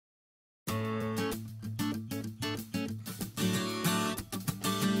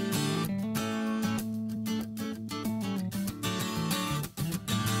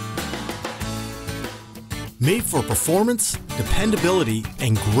Made for performance, dependability,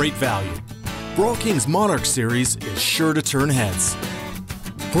 and great value, Broil King's Monarch series is sure to turn heads.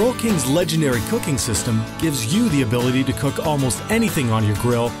 Broil King's legendary cooking system gives you the ability to cook almost anything on your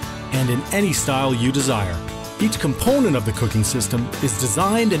grill and in any style you desire. Each component of the cooking system is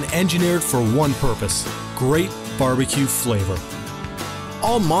designed and engineered for one purpose: great barbecue flavor.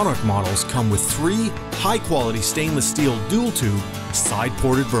 All Monarch models come with 3 high-quality stainless steel dual-tube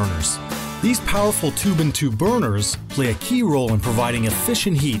side-ported burners. These powerful tube-and-tube burners play a key role in providing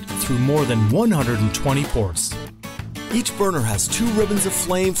efficient heat through more than 120 ports. Each burner has 2 ribbons of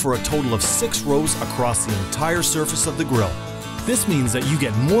flame for a total of 6 rows across the entire surface of the grill. This means that you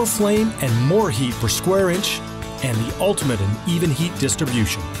get more flame and more heat per square inch and the ultimate in even heat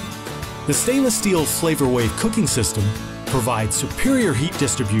distribution. The stainless steel Flavor Wave cooking system provides superior heat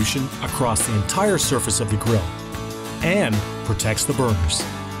distribution across the entire surface of the grill and protects the burners.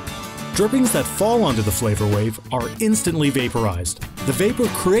 Drippings that fall onto the Flavor Wave are instantly vaporized. The vapor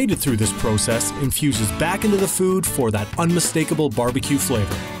created through this process infuses back into the food for that unmistakable barbecue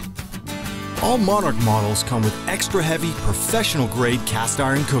flavor. All Monarch models come with extra heavy, professional-grade cast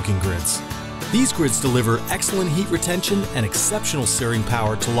iron cooking grids. These grids deliver excellent heat retention and exceptional searing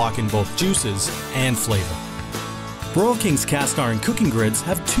power to lock in both juices and flavor. Broil King's cast iron cooking grids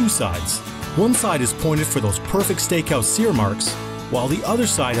have 2 sides. One side is pointed for those perfect steakhouse sear marks, while the other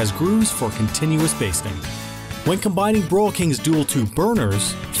side has grooves for continuous basting. When combining Broil King's dual-tube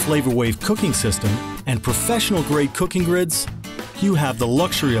burners, Flavor Wave cooking system, and professional-grade cooking grids, you have the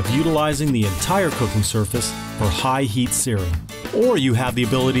luxury of utilizing the entire cooking surface for high heat searing. Or you have the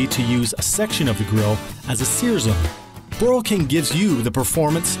ability to use a section of the grill as a sear zone. Broil King gives you the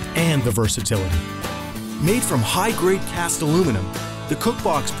performance and the versatility. Made from high-grade cast aluminum, the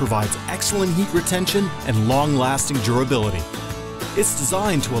cookbox provides excellent heat retention and long-lasting durability. It's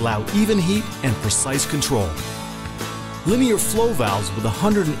designed to allow even heat and precise control. Linear flow valves with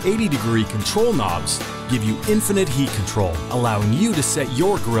 180-degree control knobs give you infinite heat control, allowing you to set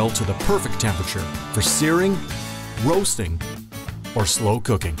your grill to the perfect temperature for searing, roasting, or slow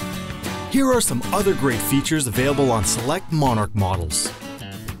cooking. Here are some other great features available on select Monarch models.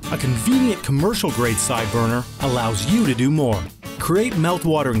 A convenient commercial-grade side burner allows you to do more. Create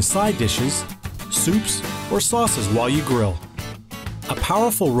mouth-watering side dishes, soups, or sauces while you grill. A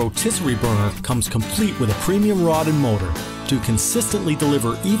powerful rotisserie burner comes complete with a premium rod and motor to consistently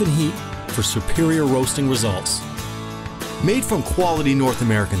deliver even heat for superior roasting results. Made from quality North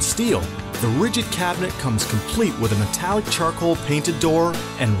American steel, the rigid cabinet comes complete with a metallic charcoal painted door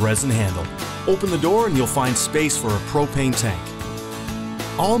and resin handle. Open the door and you'll find space for a propane tank.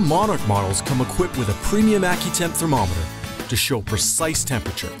 All Monarch models come equipped with a premium AccuTemp thermometer to show precise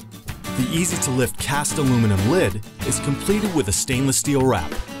temperature. The easy-to-lift cast aluminum lid is completed with a stainless steel wrap.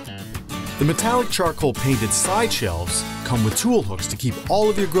 The metallic charcoal painted side shelves come with tool hooks to keep all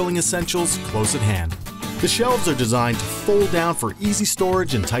of your grilling essentials close at hand. The shelves are designed to fold down for easy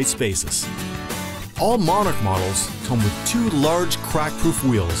storage in tight spaces. All Monarch models come with 2 large crack-proof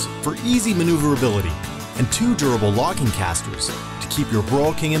wheels for easy maneuverability and 2 durable locking casters to keep your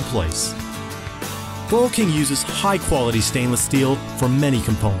Broil King in place. Broil King uses high-quality stainless steel for many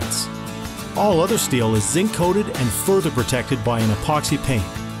components. All other steel is zinc-coated and further protected by an epoxy paint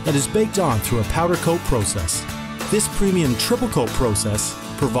that is baked on through a powder coat process. This premium triple coat process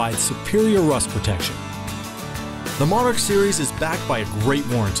provides superior rust protection. The Monarch series is backed by a great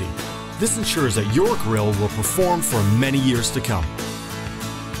warranty. This ensures that your grill will perform for many years to come.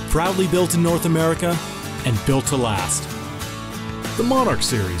 Proudly built in North America and built to last. The Monarch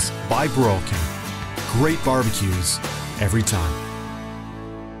series by Broil King. Great barbecues every time.